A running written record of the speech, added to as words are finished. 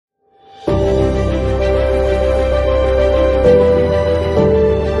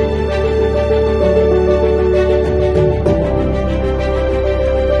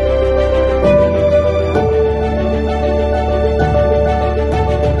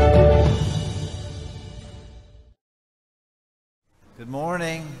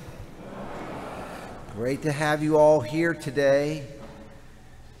Great to have you all here today.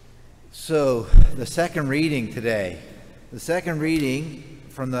 So, the second reading today. The second reading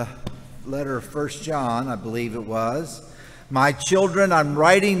from the letter of 1 John, I believe it was. My children, I'm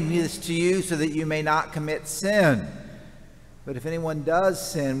writing this to you so that you may not commit sin. But if anyone does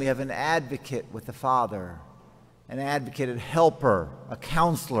sin, we have an advocate with the Father. An advocate, a helper, a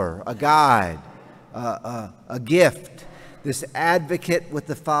counselor, a guide, a gift. This advocate with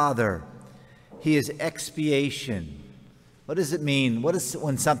the Father. He is expiation. What does it mean? What is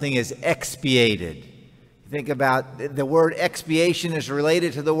when something is expiated? Think about the word expiation is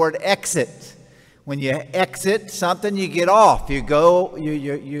related to the word exit. When you exit something, you get off. You go,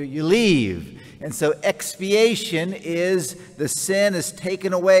 you leave. And so expiation is the sin is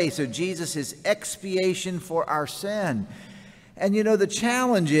taken away. So Jesus is expiation for our sin. And you know, the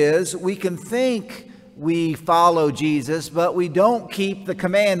challenge is we can think we follow Jesus, but we don't keep the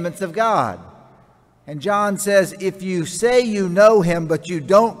commandments of God. And John says, if you say you know him, but you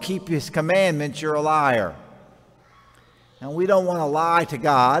don't keep his commandments, you're a liar. And we don't want to lie to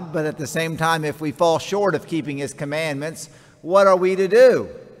God, but at the same time, if we fall short of keeping his commandments, what are we to do?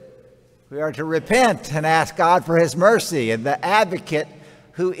 We are to repent and ask God for his mercy. And the advocate,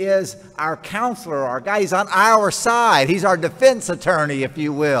 who is our counselor, our guy, he's on our side. He's our defense attorney, if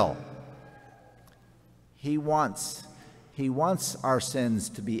you will. He wants our sins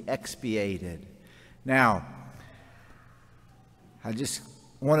to be expiated. Now, I just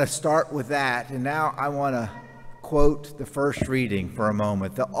want to start with that, and now I want to quote the first reading for a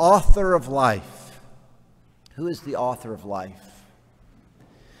moment. The author of life. Who is the author of life?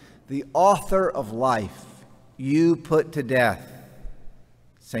 The author of life you put to death,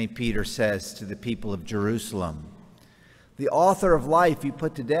 St. Peter says to the people of Jerusalem. The author of life you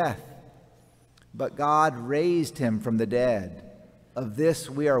put to death, but God raised him from the dead. Of this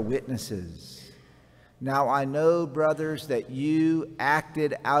we are witnesses. Now I know, brothers, that you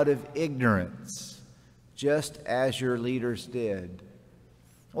acted out of ignorance, just as your leaders did.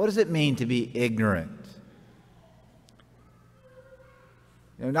 What does it mean to be ignorant?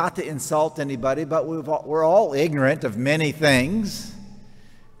 You know, not to insult anybody, but we're all ignorant of many things.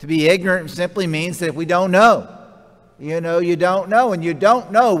 To be ignorant simply means that we don't know. You know, you don't know, and you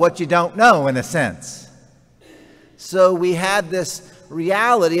don't know what you don't know, in a sense. So we have this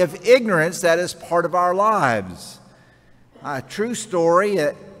reality of ignorance that is part of our lives. A true story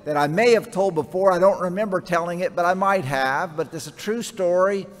that I may have told before. I don't remember telling it, but I might have. But it's a true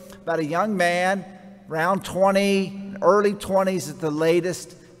story about a young man, around 20, early 20s at the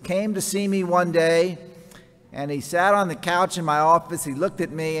latest, came to see me one day, and he sat on the couch in my office. He looked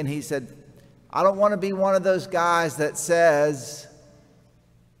at me and he said, I don't want to be one of those guys that says,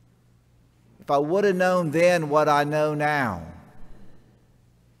 if I would have known then what I know now.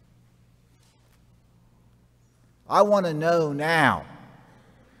 I want to know now.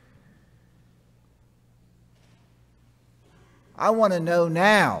 I want to know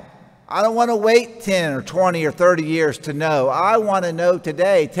now. I don't want to wait 10 or 20 or 30 years to know. I want to know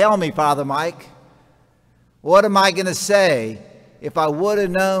today. Tell me, Father Mike, what am I going to say if I would have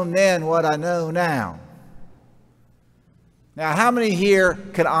known then what I know now? Now, how many here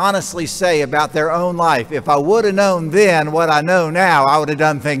could honestly say about their own life, if I would have known then what I know now, I would have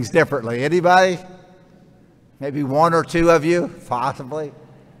done things differently? Anybody? Maybe one or two of you, possibly.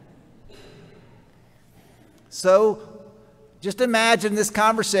 So, just imagine this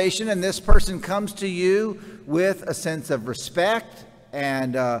conversation, and this person comes to you with a sense of respect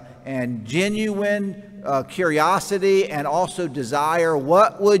and genuine curiosity and also desire.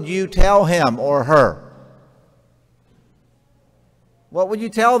 What would you tell him or her? What would you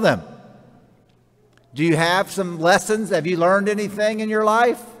tell them? Do you have some lessons? Have you learned anything in your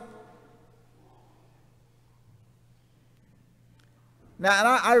life? Now, and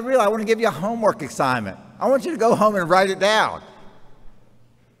I want to give you a homework assignment. I want you to go home and write it down.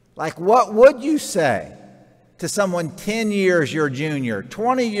 Like, what would you say to someone 10 years your junior,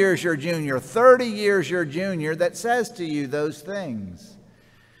 20 years your junior, 30 years your junior that says to you those things?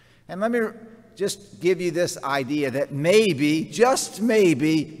 And let me just give you this idea that maybe, just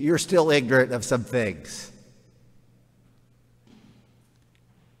maybe, you're still ignorant of some things.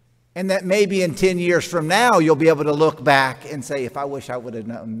 And that maybe in 10 years from now, you'll be able to look back and say, if I wish I would have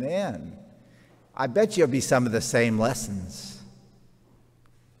known then. I bet you'll be some of the same lessons.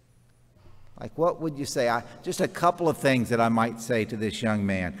 Like, what would you say? Just a couple of things that I might say to this young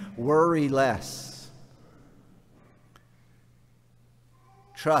man. Worry less.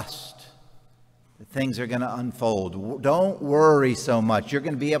 Trust that things are going to unfold. Don't worry so much. You're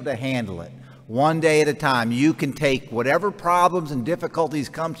going to be able to handle it. One day at a time. You can take whatever problems and difficulties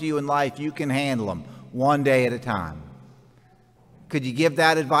come to you in life, you can handle them. one day at a time. Could you give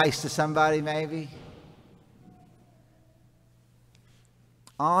that advice to somebody maybe?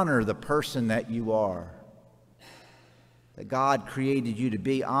 Honor the person that you are, that God created you to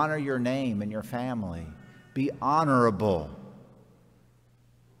be. Honor your name and your family. Be honorable.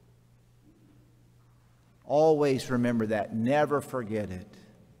 Always remember that. Never forget it.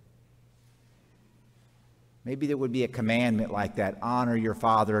 Maybe there would be a commandment like that. Honor your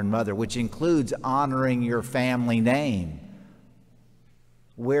father and mother, which includes honoring your family name,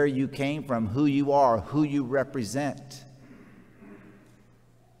 where you came from, who you are, who you represent.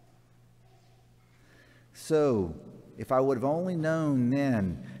 So, if I would have only known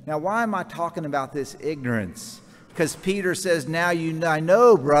then. Now, why am I talking about this ignorance? Because Peter says, now I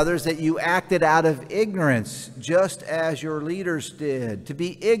know, brothers, that you acted out of ignorance, just as your leaders did. To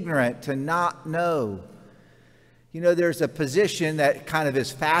be ignorant, to not know. You know, there's a position that kind of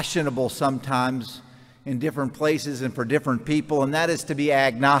is fashionable sometimes in different places and for different people, and that is to be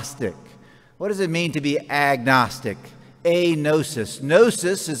agnostic. What does it mean to be agnostic? Agnosis.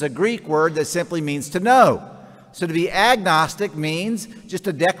 Gnosis is a Greek word that simply means to know. So to be agnostic means just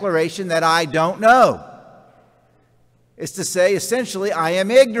a declaration that I don't know. It's to say, essentially, I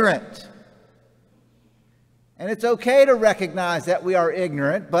am ignorant. And it's okay to recognize that we are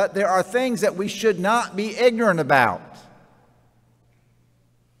ignorant, but there are things that we should not be ignorant about.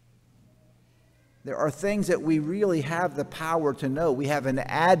 There are things that we really have the power to know. We have an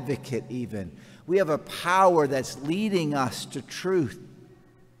advocate even. We have a power that's leading us to truth.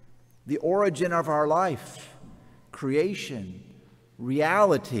 The origin of our life, creation,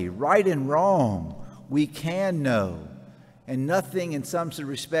 reality, right and wrong, we can know. And nothing in some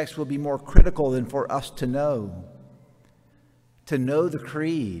respects will be more critical than for us to know the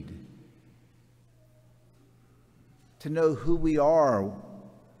creed, to know who we are.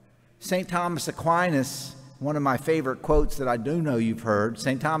 St. Thomas Aquinas, one of my favorite quotes that I do know you've heard,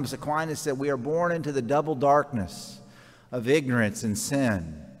 St. Thomas Aquinas said, we are born into the double darkness of ignorance and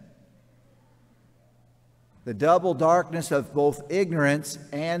sin. The double darkness of both ignorance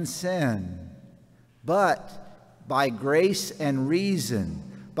and sin. But by grace and reason,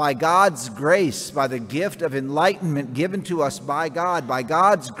 by God's grace, by the gift of enlightenment given to us by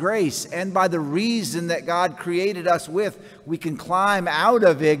God's grace, and by the reason that God created us with, we can climb out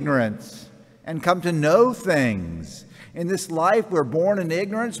of ignorance and come to know things. In this life, we're born in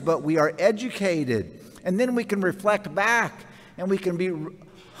ignorance, but we are educated. And then we can reflect back, and we can be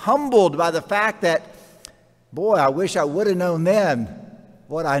humbled by the fact that, boy, I wish I would have known then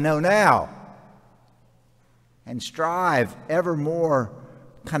what I know now. And strive ever more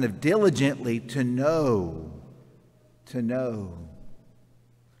kind of diligently to know.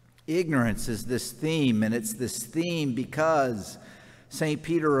 Ignorance is this theme, and it's this theme because St.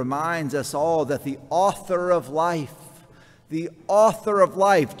 Peter reminds us all that the author of life,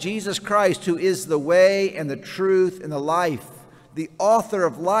 Jesus Christ, who is the way and the truth and the life, the author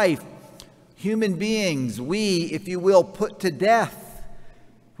of life, human beings, we, if you will, put to death.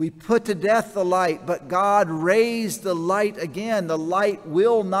 We put to death the light, but God raised the light again. The light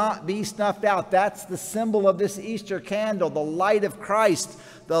will not be snuffed out. That's the symbol of this Easter candle, the light of Christ.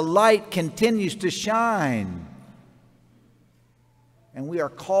 The light continues to shine. And we are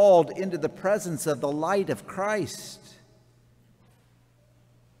called into the presence of the light of Christ.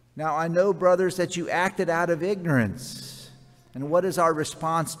 Now, I know, brothers, that you acted out of ignorance. And what is our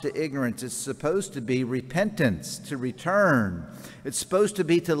response to ignorance? It's supposed to be repentance, to return. It's supposed to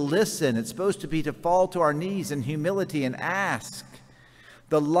be to listen. It's supposed to be to fall to our knees in humility and ask.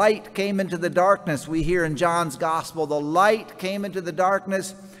 The light came into the darkness. We hear in John's gospel, the light came into the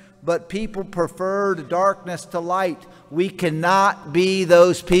darkness, but people preferred darkness to light. We cannot be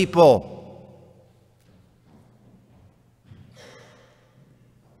those people.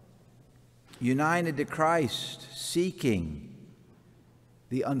 United to Christ, seeking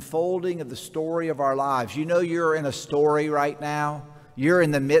the unfolding of the story of our lives. You know you're in a story right now. You're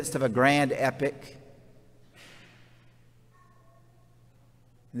in the midst of a grand epic.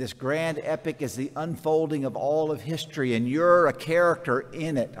 This grand epic is the unfolding of all of history, and you're a character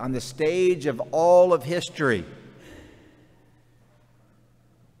in it, on the stage of all of history.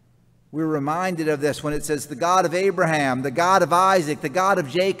 We're reminded of this when it says the God of Abraham, the God of Isaac, the God of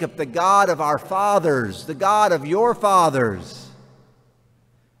Jacob, the God of our fathers, the God of your fathers.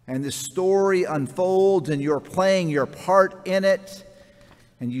 And the story unfolds, and you're playing your part in it,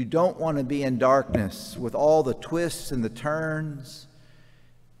 and you don't want to be in darkness with all the twists and the turns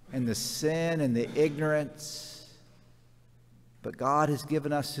and the sin and the ignorance. But God has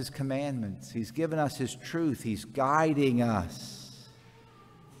given us His commandments. He's given us His truth. He's guiding us.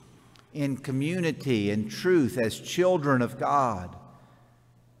 in community and truth as children of God.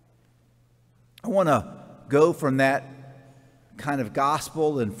 I want to go from that kind of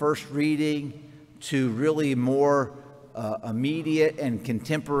gospel and first reading to really more immediate and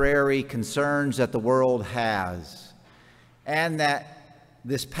contemporary concerns that the world has. And that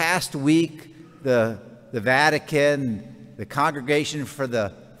this past week, the Vatican, the Congregation for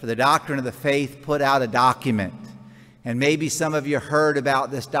the Doctrine of the Faith put out a document. And maybe some of you heard about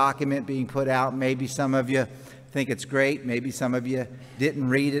this document being put out. Maybe some of you think it's great. Maybe some of you didn't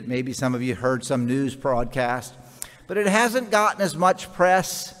read it. Maybe some of you heard some news broadcast. But it hasn't gotten as much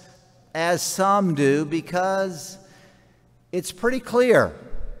press as some do because it's pretty clear.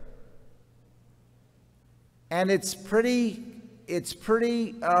 And it's pretty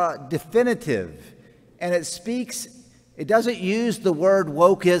definitive. And it doesn't use the word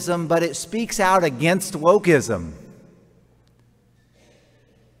wokeism, but it speaks out against wokeism.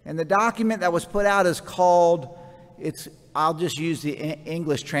 And the document that was put out is called, I'll just use the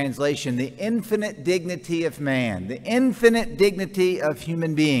English translation, The Infinite Dignity of Man, the infinite dignity of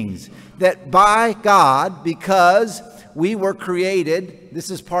human beings. That by God, because we were created,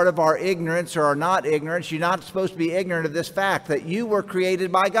 this is part of our ignorance or our not ignorance, you're not supposed to be ignorant of this fact, that you were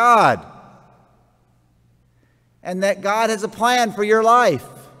created by God. And that God has a plan for your life.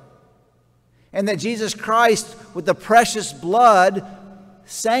 And that Jesus Christ, with the precious blood,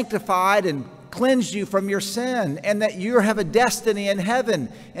 sanctified and cleansed you from your sin, and that you have a destiny in heaven.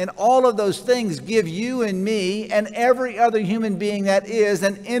 And all of those things give you and me and every other human being that is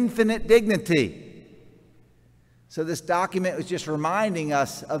an infinite dignity. So this document was just reminding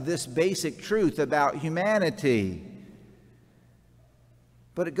us of this basic truth about humanity.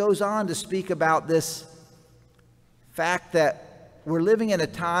 But it goes on to speak about this fact that we're living in a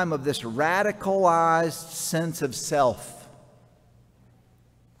time of this radicalized sense of self.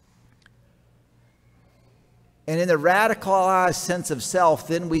 And in the radicalized sense of self,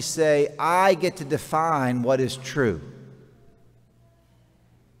 then we say, I get to define what is true.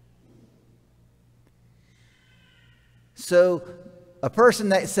 So a person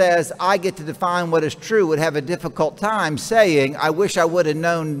that says, I get to define what is true would have a difficult time saying, I wish I would have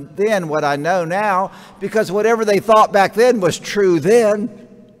known then what I know now, because whatever they thought back then was true then.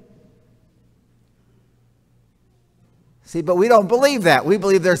 See, but we don't believe that. We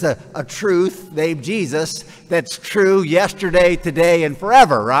believe there's a truth named Jesus that's true yesterday, today, and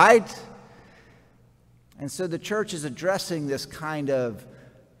forever, right? And so the church is addressing this kind of,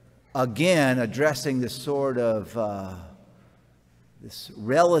 again, addressing this sort of this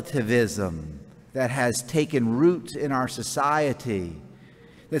relativism that has taken root in our society,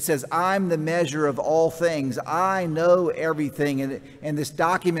 that says, I'm the measure of all things. I know everything. And this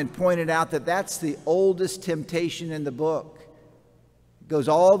document pointed out that that's the oldest temptation in the book. It goes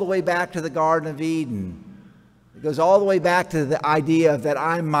all the way back to the Garden of Eden. It goes all the way back to the idea of that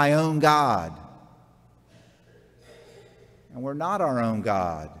I'm my own God. And we're not our own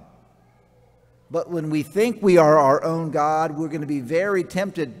God. But when we think we are our own God, we're going to be very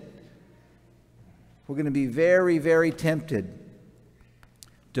tempted. We're going to be very, very tempted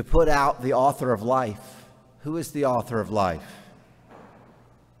to put out the author of life. Who is the author of life?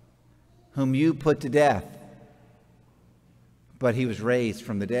 Whom you put to death, but he was raised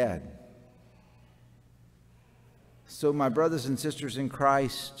from the dead. So, my brothers and sisters in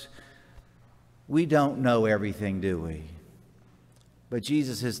Christ, we don't know everything, do we? But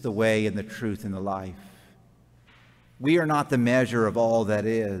Jesus is the way and the truth and the life. We are not the measure of all that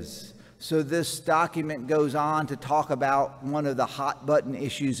is. So this document goes on to talk about one of the hot button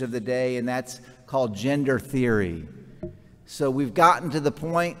issues of the day, and that's called gender theory. So we've gotten to the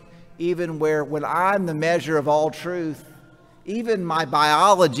point even where when I'm the measure of all truth, even my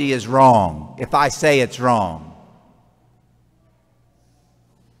biology is wrong if I say it's wrong.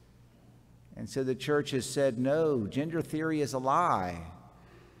 And so the church has said, no, gender theory is a lie.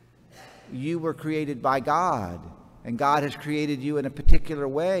 You were created by God, and God has created you in a particular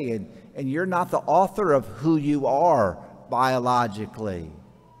way, and you're not the author of who you are biologically.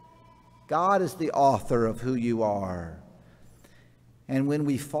 God is the author of who you are. And when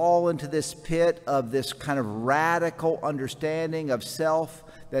we fall into this pit of this kind of radical understanding of self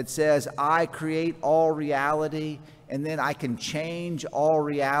that says, I create all reality, and then I can change all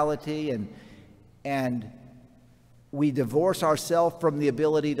reality, and we divorce ourselves from the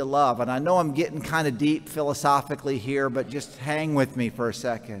ability to love. And I know I'm getting kind of deep philosophically here, but just hang with me for a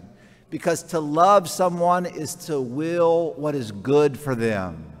second. Because to love someone is to will what is good for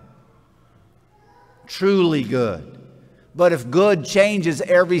them. Truly good. But if good changes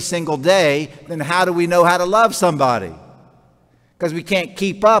every single day, then how do we know how to love somebody? because we can't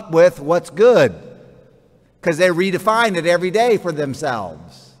keep up with what's good, because they redefine it every day for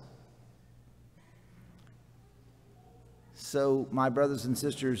themselves. So, my brothers and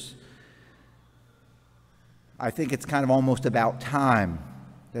sisters, I think it's kind of almost about time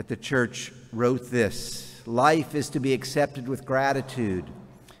that the church wrote this. Life is to be accepted with gratitude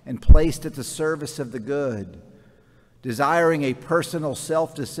and placed at the service of the good, desiring a personal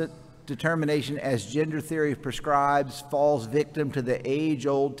self-determination as gender theory prescribes, falls victim to the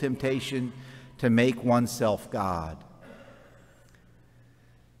age-old temptation to make oneself God.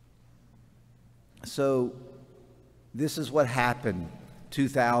 So, this is what happened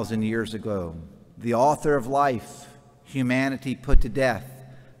 2,000 years ago. The author of life, humanity put to death,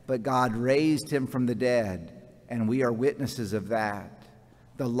 but God raised him from the dead, and we are witnesses of that.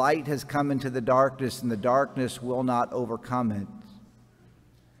 The light has come into the darkness, and the darkness will not overcome it.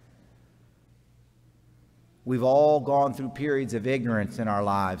 We've all gone through periods of ignorance in our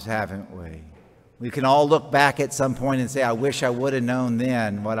lives, haven't we? We can all look back at some point and say, I wish I would have known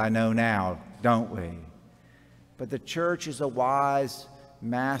then what I know now, don't we? But the church is a wise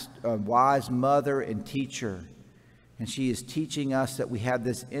mother and teacher, and she is teaching us that we have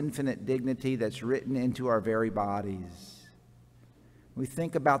this infinite dignity that's written into our very bodies. We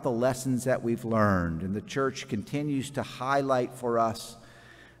think about the lessons that we've learned, and the church continues to highlight for us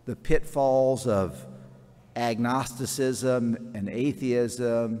the pitfalls of agnosticism and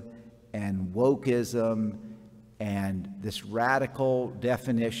atheism and wokeism and this radical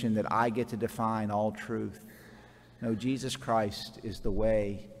definition that I get to define all truth. No, Jesus Christ is the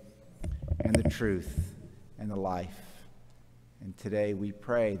way and the truth and the life. And today we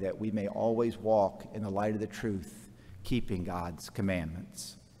pray that we may always walk in the light of the truth, keeping God's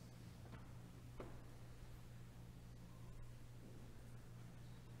commandments.